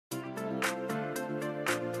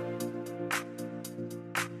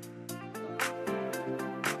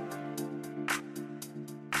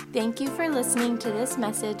Thank you for listening to this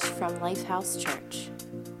message from Lifehouse Church.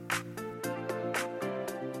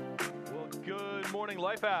 Well, good morning,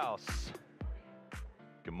 Lifehouse.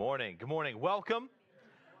 Good morning. Good morning. Welcome.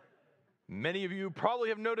 Many of you probably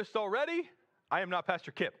have noticed already, I am not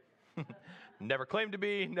Pastor Kip. Never claimed to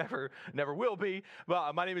be, never will be.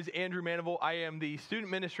 But my name is Andrew Maneval. I am the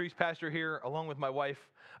student ministries pastor here, along with my wife,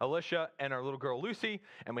 Alicia, and our little girl, Lucy.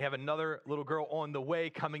 And we have another little girl on the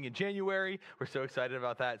way coming in January. We're so excited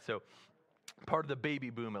about that. So part of the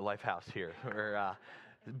baby boom at Lifehouse here.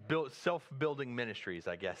 We're self-building ministries,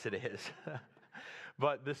 I guess it is.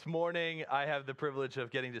 But this morning, I have the privilege of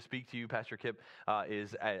getting to speak to you. Pastor Kip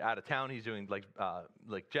is out of town. He's doing,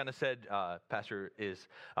 like Jenna said, Pastor is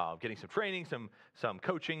getting some training, some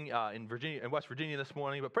coaching in West Virginia this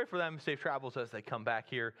morning. But pray for them, safe travels as they come back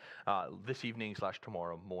here this evening /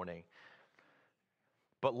 tomorrow morning.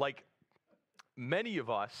 But like many of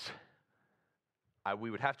us, we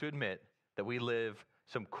would have to admit that we live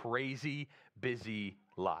some crazy, busy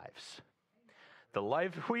lives. The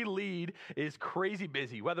life we lead is crazy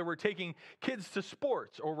busy, whether we're taking kids to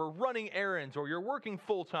sports, or we're running errands, or you're working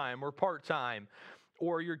full-time or part-time,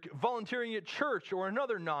 or you're volunteering at church or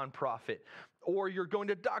another nonprofit, or you're going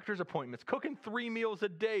to doctor's appointments, cooking 3 meals a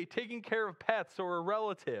day, taking care of pets or a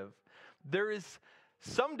relative.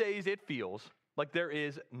 Some days it feels like there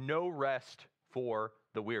is no rest for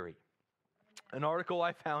the weary. An article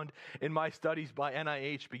I found in my studies by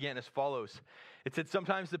NIH began as follows. It said,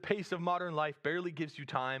 sometimes the pace of modern life barely gives you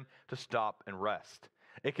time to stop and rest.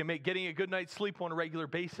 It can make getting a good night's sleep on a regular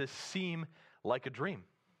basis seem like a dream.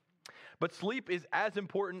 But sleep is as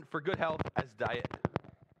important for good health as diet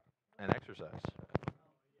and exercise.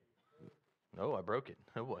 Oh, I broke it.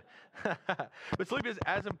 Oh, boy. But sleep is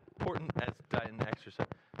as important as diet and exercise.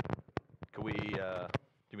 Can we go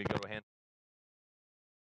to a hand?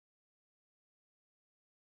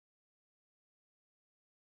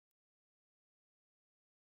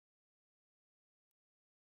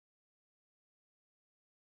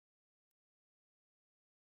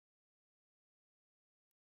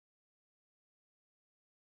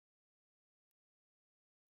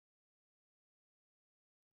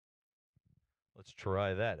 Let's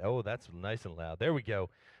try that. Oh, that's nice and loud. There we go.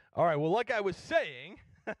 All right, well, like I was saying,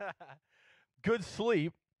 good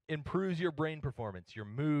sleep improves your brain performance, your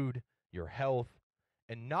mood, your health,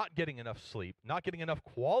 and not getting enough sleep, not getting enough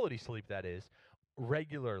quality sleep, that is,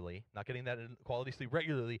 regularly, not getting that quality sleep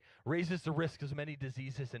regularly, raises the risk of many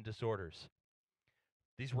diseases and disorders.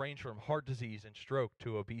 These range from heart disease and stroke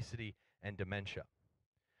to obesity and dementia.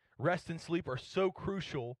 Rest and sleep are so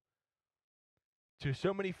crucial to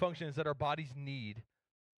so many functions that our bodies need.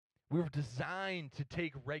 We were designed to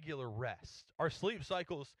take regular rest. Our sleep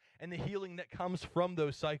cycles and the healing that comes from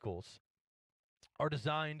those cycles are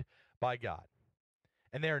designed by God,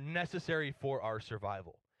 and they are necessary for our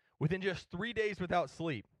survival. Within just 3 days without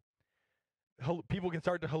sleep, people can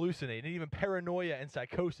start to hallucinate, and even paranoia and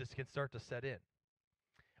psychosis can start to set in.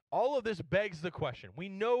 All of this begs the question. We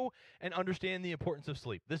know and understand the importance of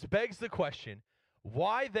sleep. This begs the question,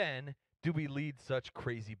 why then do we lead such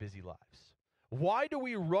crazy busy lives? Why do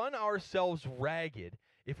we run ourselves ragged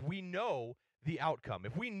if we know the outcome?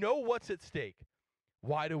 If we know what's at stake,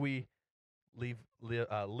 why do we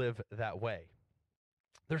live that way?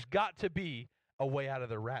 There's got to be a way out of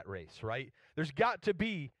the rat race, right? There's got to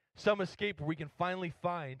be some escape where we can finally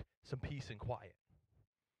find some peace and quiet.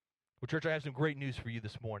 Well, church, I have some great news for you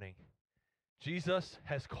this morning. Jesus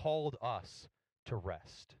has called us to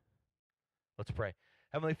rest. Let's pray.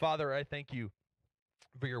 Heavenly Father, I thank you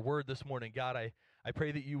for your word this morning. God, I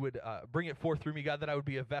pray that you would bring it forth through me, God, that I would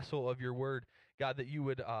be a vessel of your word. God, that you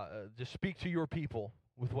would just speak to your people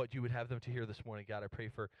with what you would have them to hear this morning. God, I pray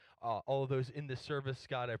for all of those in this service.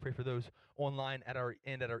 God, I pray for those online at our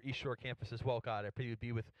East Shore campus as well. God, I pray you would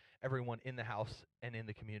be with everyone in the house and in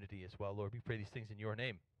the community as well. Lord, we pray these things in your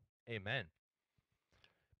name. Amen.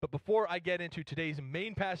 But before I get into today's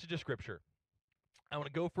main passage of Scripture, I want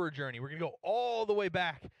to go for a journey. We're going to go all the way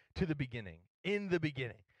back to the beginning. In the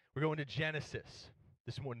beginning. We're going to Genesis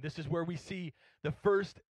this morning. This is where we see the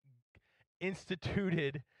first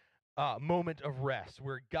instituted moment of rest,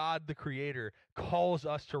 where God, the Creator, calls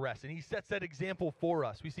us to rest. And he sets that example for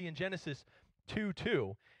us. We see in Genesis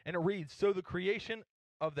 2:2, and it reads, "So the creation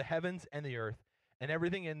of the heavens and the earth and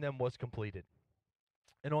everything in them was completed.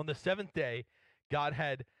 And on the seventh day, God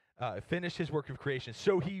had finished his work of creation.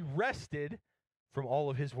 So he rested from all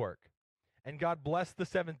of his work. And God blessed the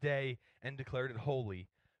seventh day and declared it holy,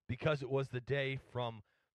 because it was the day from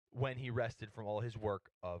when he rested from all his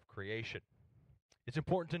work of creation." It's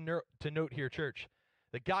important to note here, church,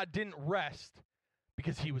 that God didn't rest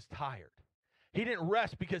because he was tired. He didn't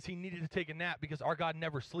rest because he needed to take a nap, because our God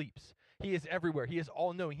never sleeps. He is everywhere. He is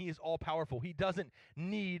all-knowing. He is all-powerful. He doesn't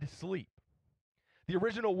need sleep. The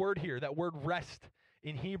original word here, that word rest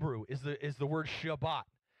in Hebrew, is the word Shabbat.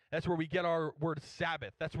 That's where we get our word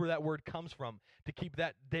Sabbath. That's where that word comes from, to keep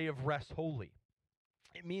that day of rest holy.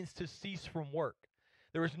 It means to cease from work.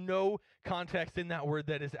 There is no context in that word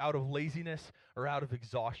that is out of laziness or out of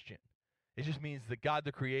exhaustion. It just means that God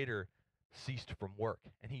the Creator ceased from work,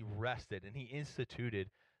 and he rested, and he instituted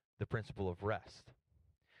the principle of rest.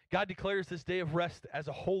 God declares this day of rest as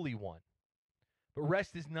a holy one. But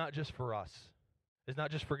rest is not just for us. It's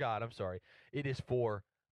not just for God, I'm sorry. It is for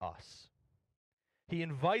us. He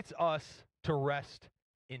invites us to rest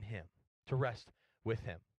in him, to rest with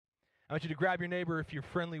him. I want you to grab your neighbor if you're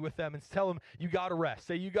friendly with them and tell them, you got to rest.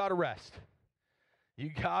 Say, you got to rest. You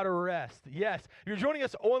got to rest. Yes. If you're joining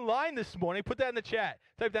us online this morning, put that in the chat.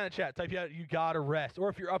 Type that in the chat. Type out, you got to rest. Or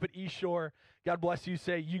if you're up at East Shore, God bless you,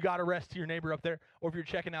 say, you got to rest to your neighbor up there. Or if you're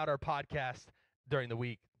checking out our podcast during the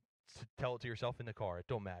week, tell it to yourself in the car. It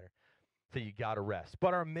don't matter. Say, you got to rest.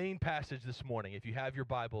 But our main passage this morning, if you have your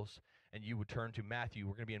Bibles and you would turn to Matthew,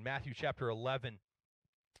 we're going to be in Matthew chapter 11,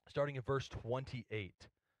 starting at verse 28.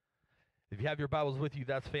 If you have your Bibles with you,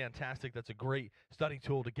 that's fantastic. That's a great study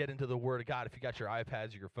tool to get into the Word of God. If you got your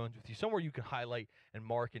iPads or your phones with you, somewhere you can highlight and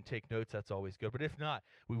mark and take notes, that's always good. But if not,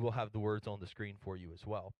 we will have the words on the screen for you as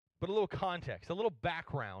well. But a little context, a little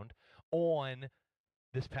background on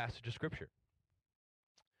this passage of Scripture.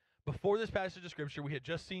 Before this passage of Scripture, we had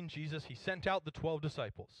just seen Jesus. He sent out the 12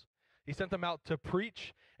 disciples. He sent them out to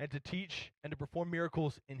preach and to teach and to perform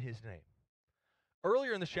miracles in his name.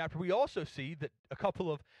 Earlier in this chapter, we also see that a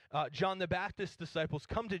couple of John the Baptist's disciples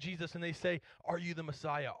come to Jesus and they say, are you the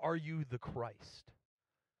Messiah? Are you the Christ?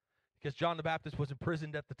 Because John the Baptist was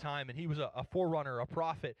imprisoned at the time, and he was a forerunner, a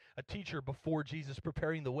prophet, a teacher before Jesus,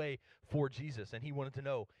 preparing the way for Jesus, and he wanted to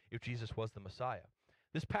know if Jesus was the Messiah.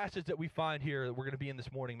 This passage that we find here that we're going to be in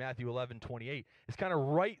this morning, Matthew 11:28, is kind of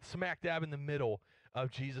right smack dab in the middle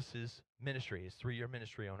of Jesus' ministry, his 3-year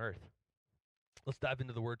ministry on earth. Let's dive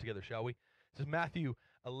into the Word together, shall we? This is Matthew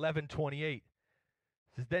 11:28. It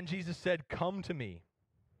says, then Jesus said, come to me,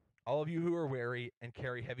 all of you who are weary and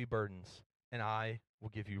carry heavy burdens, and I will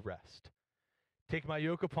give you rest. Take my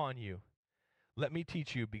yoke upon you. Let me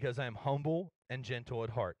teach you, because I am humble and gentle at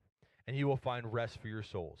heart, and you will find rest for your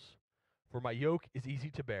souls. For my yoke is easy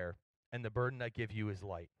to bear, and the burden I give you is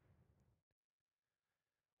light.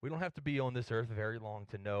 We don't have to be on this earth very long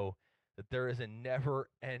to know that there is a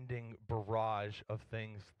never-ending barrage of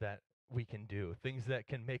things that we can do, things that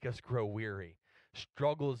can make us grow weary,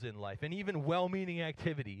 struggles in life, and even well-meaning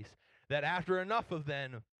activities that after enough of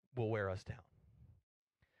them will wear us down.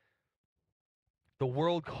 The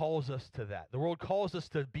world calls us to that. The world calls us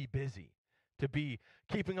to be busy, to be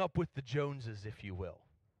keeping up with the Joneses, if you will.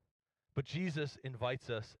 But Jesus invites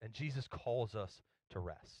us, and Jesus calls us to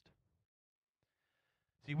rest.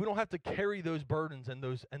 See, we don't have to carry those burdens and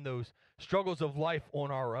those struggles of life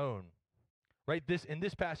on our own. Right? In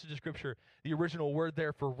this passage of Scripture, the original word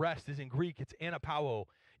there for rest is in Greek. It's anapao.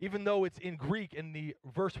 Even though it's in Greek in the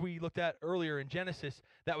verse we looked at earlier in Genesis,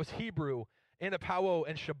 that was Hebrew, anapao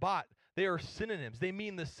and Shabbat, they are synonyms. They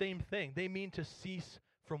mean the same thing. They mean to cease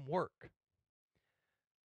from work.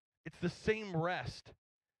 It's the same rest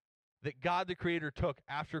that God the Creator took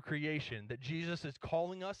after creation that Jesus is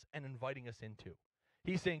calling us and inviting us into.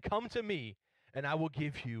 He's saying, come to me and I will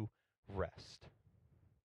give you rest.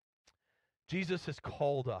 Jesus has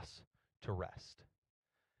called us to rest.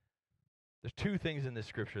 There's 2 things in this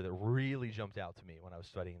scripture that really jumped out to me when I was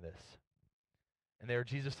studying this. And there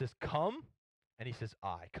Jesus says, come, and he says,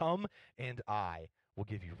 I. Come, and I will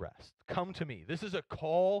give you rest. Come to me. This is a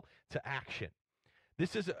call to action.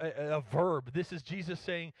 This is a verb. This is Jesus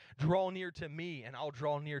saying, draw near to me, and I'll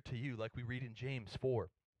draw near to you, like we read in James 4.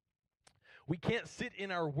 We can't sit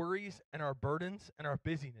in our worries and our burdens and our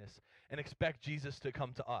busyness and expect Jesus to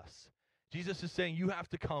come to us. Jesus is saying, you have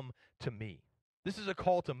to come to me. This is a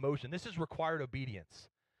call to motion. This is required obedience.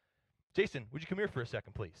 Jason, would you come here for a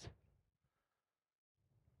second, please?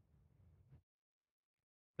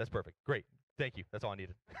 That's perfect. Great. Thank you. That's all I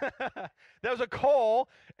needed. That was a call,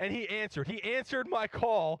 and he answered. He answered my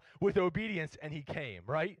call with obedience, and he came,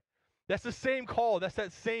 right? That's the same call. That's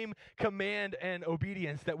that same command and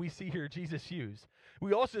obedience that we see here Jesus use.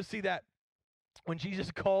 We also see that when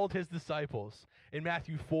Jesus called his disciples in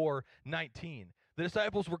Matthew 4:19, the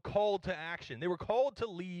disciples were called to action. They were called to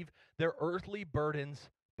leave their earthly burdens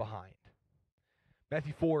behind.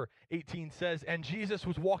 Matthew 4:18 says, and Jesus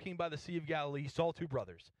was walking by the Sea of Galilee. He saw 2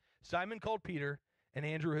 brothers, Simon called Peter and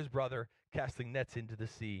Andrew his brother, casting nets into the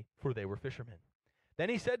sea, for they were fishermen. Then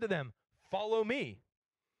he said to them, follow me,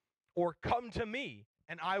 or come to me,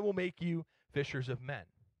 and I will make you fishers of men.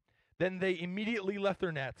 Then they immediately left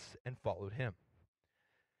their nets and followed him.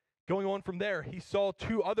 Going on from there, he saw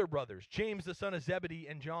two other brothers, James the son of Zebedee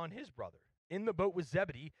and John his brother, in the boat with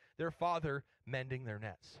Zebedee, their father, mending their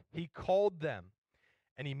nets. He called them,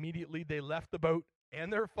 and immediately they left the boat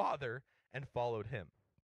and their father and followed him.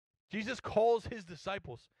 Jesus calls his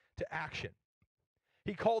disciples to action.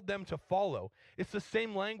 He called them to follow. It's the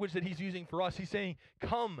same language that he's using for us. He's saying,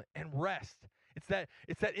 come and rest. It's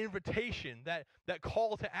that invitation, that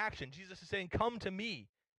call to action. Jesus is saying, come to me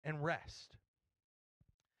and rest.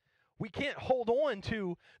 We can't hold on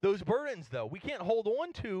to those burdens, though. We can't hold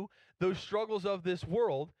on to those struggles of this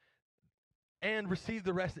world and receive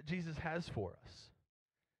the rest that Jesus has for us.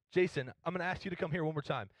 Jason, I'm going to ask you to come here one more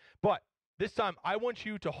time. But this time, I want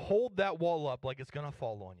you to hold that wall up like it's going to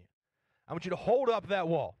fall on you. I want you to hold up that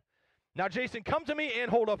wall. Now, Jason, come to me and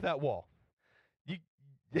hold up that wall. You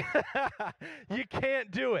can't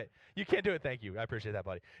do it. You can't do it. Thank you. I appreciate that,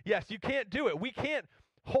 buddy. Yes, you can't do it. We can't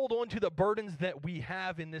hold on to the burdens that we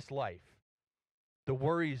have in this life, the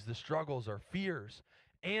worries, the struggles, our fears,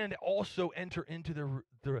 and also enter into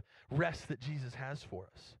the rest that Jesus has for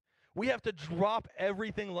us. We have to drop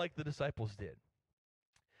everything like the disciples did.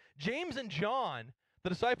 James and John, the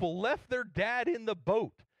disciple, left their dad in the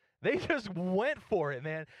boat. They just went for it,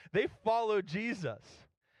 man. They followed Jesus.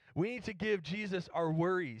 We need to give Jesus our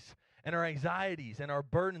worries and our anxieties and our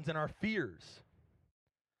burdens and our fears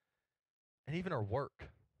and even our work.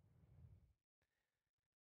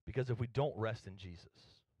 Because if we don't rest in Jesus,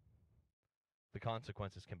 the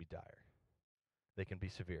consequences can be dire. They can be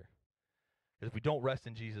severe. Because if we don't rest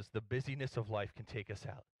in Jesus, the busyness of life can take us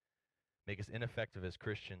out, make us ineffective as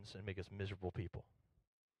Christians, and make us miserable people.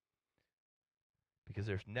 Because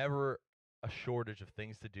there's never a shortage of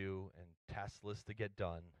things to do and task lists to get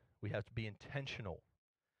done. We have to be intentional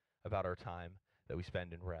about our time that we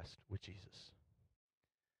spend in rest with Jesus.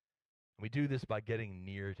 And we do this by getting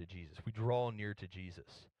near to Jesus. We draw near to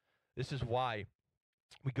Jesus. This is why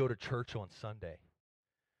we go to church on Sunday,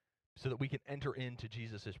 so that we can enter into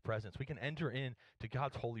Jesus' presence. We can enter into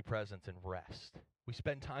God's holy presence and rest. We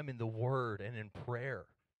spend time in the Word and in prayer.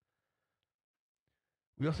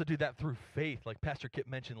 We also do that through faith, like Pastor Kip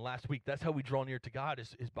mentioned last week. That's how we draw near to God,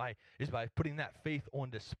 is by putting that faith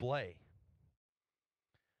on display.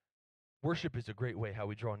 Worship is a great way how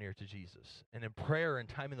we draw near to Jesus. And in prayer and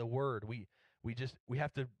time in the Word, we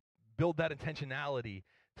have to build that intentionality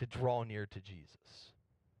to draw near to Jesus.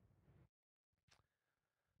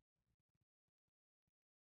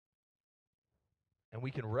 And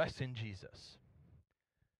we can rest in Jesus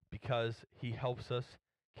because he helps us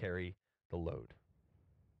carry the load.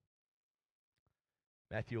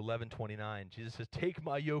 Matthew 11:29, Jesus says, "Take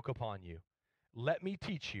my yoke upon you. Let me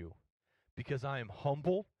teach you, because I am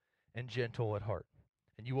humble and gentle at heart,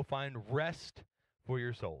 and you will find rest for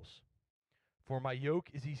your souls. For my yoke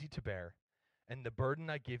is easy to bear, and the burden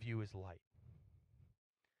I give you is light."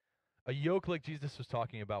 A yoke like Jesus was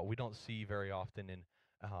talking about, we don't see very often in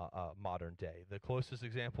modern day. The closest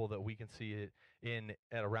example that we can see it in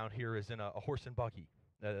around here is in a horse and buggy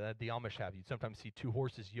that the Amish have. You sometimes see two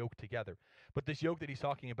horses yoked together. But this yoke that he's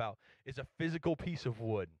talking about is a physical piece of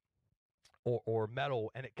wood or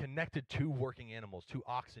metal, and it connected two working animals, two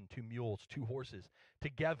oxen, two mules, two horses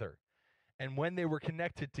together. And when they were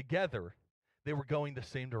connected together, they were going the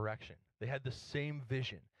same direction. They had the same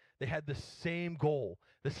vision. They had the same goal,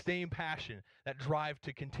 the same passion, that drive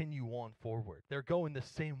to continue on forward. They're going the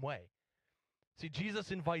same way. See,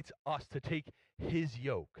 Jesus invites us to take his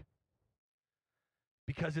yoke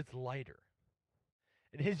because it's lighter.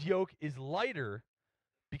 And his yoke is lighter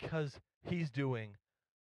because he's doing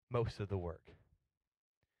most of the work.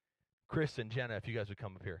 Chris and Jenna, if you guys would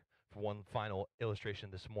come up here for one final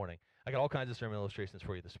illustration this morning. I got all kinds of sermon illustrations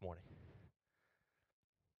for you this morning.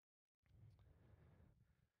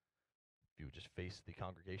 You would just face the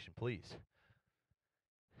congregation, please.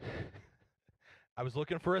 I was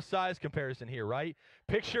looking for a size comparison here, right?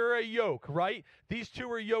 Picture a yoke, right? These two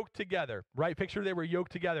were yoked together, right? Picture they were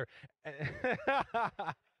yoked together.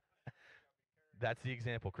 That's the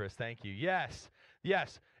example, Chris. Thank you. Yes.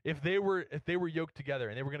 If they were yoked together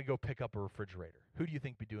and they were going to go pick up a refrigerator, who do you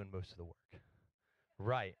think would be doing most of the work?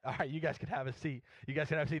 Right. All right, you guys can have a seat.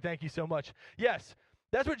 Thank you so much. Yes.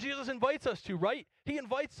 That's what Jesus invites us to, right? He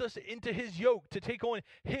invites us into his yoke to take on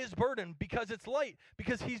his burden because it's light,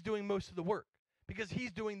 because he's doing most of the work, because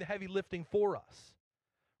he's doing the heavy lifting for us,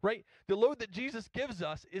 right? The load that Jesus gives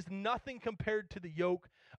us is nothing compared to the yoke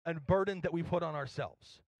and burden that we put on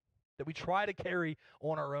ourselves, that we try to carry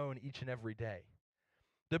on our own each and every day.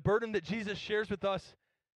 The burden that Jesus shares with us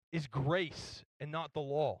is grace and not the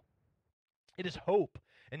law. It is hope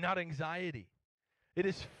and not anxiety. It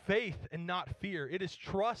is faith and not fear. It is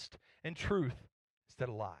trust and truth instead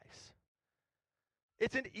of lies.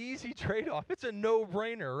 It's an easy trade-off. It's a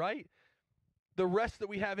no-brainer, right? The rest that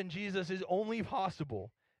we have in Jesus is only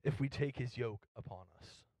possible if we take his yoke upon us.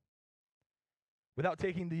 Without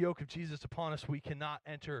taking the yoke of Jesus upon us, we cannot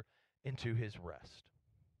enter into his rest.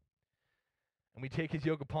 And we take his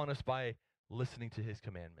yoke upon us by listening to his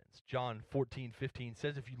commandments. John 14:15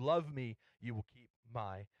 says, if you love me, you will keep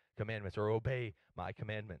my commandments or obey my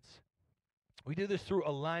commandments. We do this through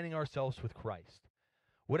aligning ourselves with Christ.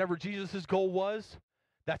 Whatever Jesus' goal was,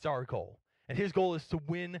 that's our goal. And his goal is to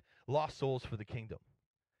win lost souls for the kingdom.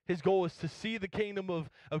 His goal is to see the kingdom of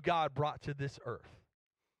God brought to this earth.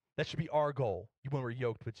 That should be our goal when we're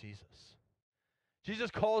yoked with Jesus.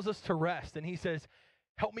 Jesus calls us to rest, and he says,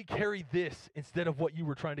 help me carry this instead of what you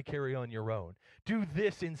were trying to carry on your own. Do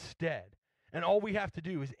this instead. And all we have to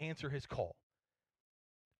do is answer his call.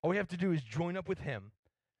 All we have to do is join up with him,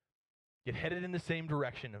 get headed in the same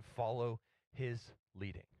direction, and follow his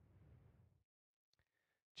leading.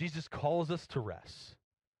 Jesus calls us to rest.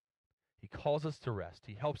 He calls us to rest.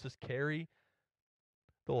 He helps us carry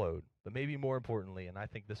the load. But maybe more importantly, and I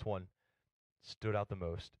think this one stood out the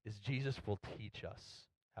most, is Jesus will teach us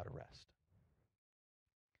how to rest.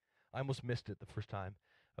 I almost missed it the first time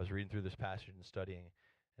I was reading through this passage and studying,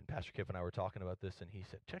 and Pastor Kip and I were talking about this, and he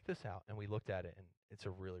said, check this out. And we looked at it, and it's a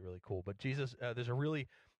really, really cool. But Jesus has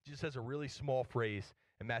a really small phrase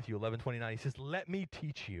in Matthew 11:29. He says, let me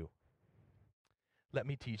teach you. Let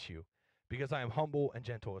me teach you, because I am humble and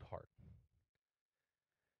gentle at heart.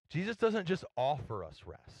 Jesus doesn't just offer us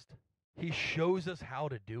rest. He shows us how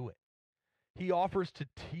to do it. He offers to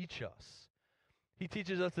teach us. He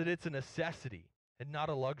teaches us that it's a necessity and not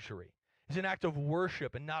a luxury. It's an act of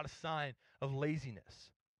worship and not a sign of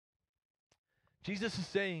laziness. Jesus is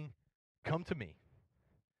saying, come to me.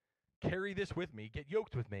 Carry this with me. Get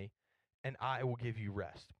yoked with me, and I will give you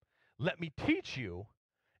rest. Let me teach you,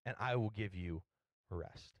 and I will give you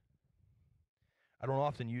rest. I don't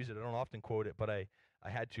often use it. I don't often quote it, but I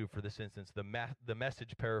had to for this instance. The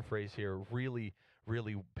Message paraphrase here really,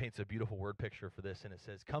 really paints a beautiful word picture for this, and it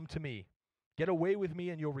says, come to me. Get away with me,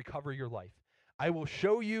 and you'll recover your life. I will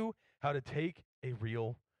show you how to take a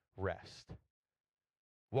real rest.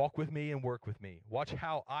 Walk with me and work with me. Watch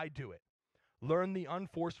how I do it. Learn the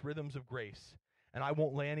unforced rhythms of grace, and I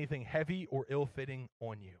won't lay anything heavy or ill-fitting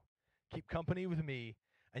on you. Keep company with me,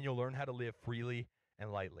 and you'll learn how to live freely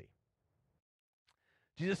and lightly.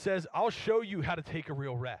 Jesus says, I'll show you how to take a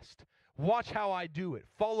real rest. Watch how I do it.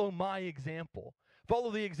 Follow my example.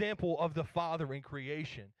 Follow the example of the Father in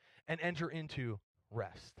creation and enter into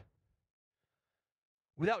rest.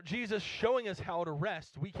 Without Jesus showing us how to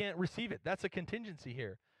rest, we can't receive it. That's a contingency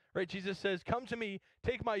here, right? Jesus says, come to me,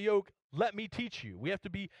 take my yoke, let me teach you. We have to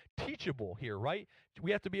be teachable here, right?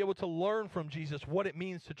 We have to be able to learn from Jesus what it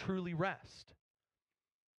means to truly rest.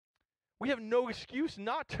 We have no excuse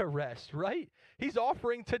not to rest, right? He's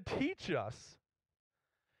offering to teach us.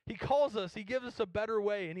 He calls us, he gives us a better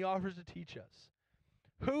way, and he offers to teach us.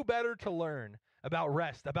 Who better to learn about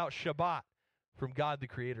rest, about Shabbat, from God the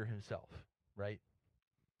Creator himself, right?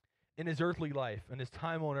 In his earthly life and his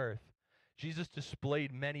time on earth, Jesus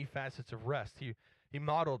displayed many facets of rest. He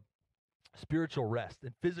modeled spiritual rest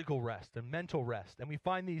and physical rest and mental rest, and we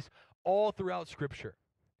find these all throughout Scripture.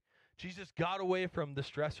 Jesus got away from the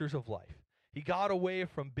stressors of life. He got away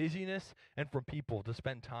from busyness and from people to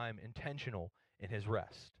spend time intentional in his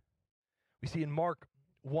rest. We see in Mark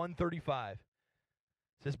 1:35, it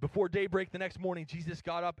says, before daybreak the next morning, Jesus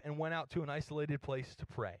got up and went out to an isolated place to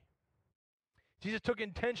pray. Jesus took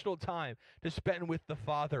intentional time to spend with the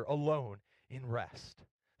Father alone in rest.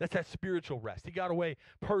 That's that spiritual rest. He got away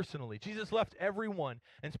personally. Jesus left everyone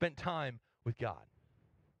and spent time with God.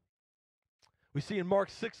 We see in Mark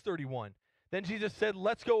 6:31, then Jesus said,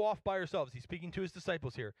 let's go off by ourselves. He's speaking to his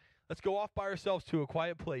disciples here. Let's go off by ourselves to a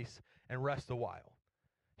quiet place and rest a while.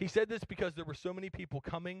 He said this because there were so many people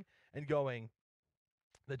coming and going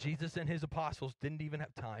that Jesus and his apostles didn't even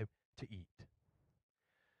have time to eat.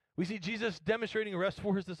 We see Jesus demonstrating rest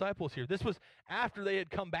for his disciples here. This was after they had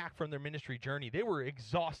come back from their ministry journey. They were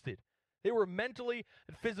exhausted. They were mentally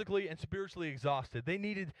and physically and spiritually exhausted. They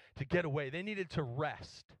needed to get away. They needed to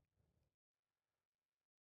rest.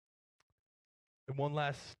 And one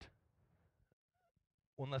last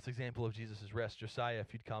example of Jesus' rest. Josiah,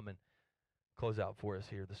 if you'd come and close out for us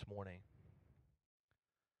here this morning.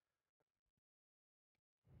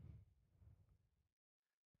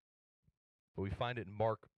 But we find it in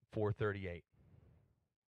Mark 4:38.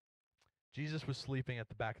 Jesus was sleeping at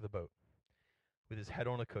the back of the boat with his head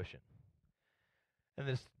on a cushion. And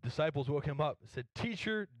the disciples woke him up and said,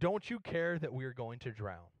 "Teacher, don't you care that we are going to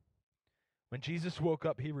drown?" When Jesus woke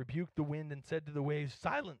up, he rebuked the wind and said to the waves,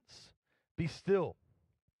 "Silence, be still."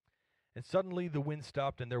 And suddenly the wind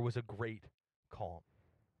stopped and there was a great calm.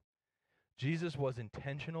 Jesus was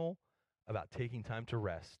intentional about taking time to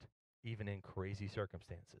rest, even in crazy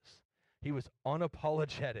circumstances. He was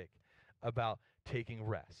unapologetic about taking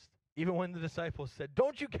rest. Even when the disciples said,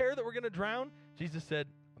 "Don't you care that we're going to drown?" Jesus said,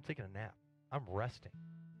 "I'm taking a nap. I'm resting."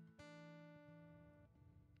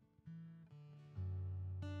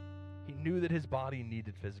 He knew that his body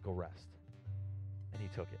needed physical rest, and he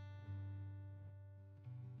took it.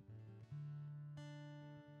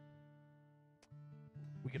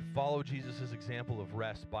 We can follow Jesus' example of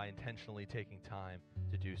rest by intentionally taking time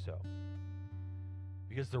to do so.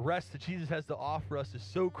 Because the rest that Jesus has to offer us is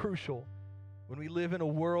so crucial when we live in a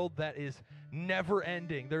world that is never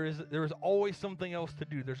ending. There is always something else to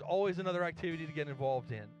do. There's always another activity to get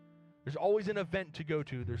involved in. There's always an event to go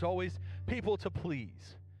to. There's always people to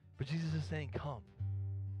please. But Jesus is saying, "Come.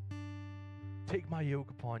 Take my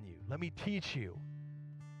yoke upon you. Let me teach you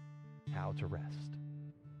how to rest."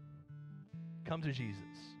 Come to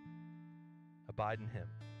Jesus. Abide in him.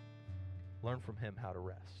 Learn from him how to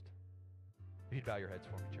rest. If you'd bow your heads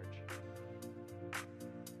for me, church.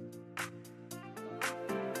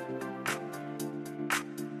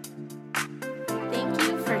 Thank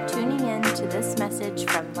you for tuning in to this message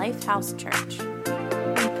from Lifehouse Church.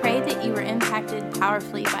 We pray that you were impacted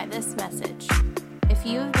powerfully by this message. If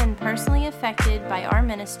you have been personally affected by our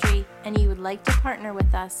ministry and you would like to partner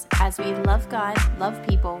with us as we love God, love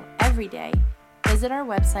people every day, visit our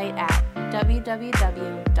website at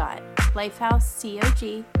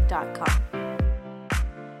www.lifehousecog.com.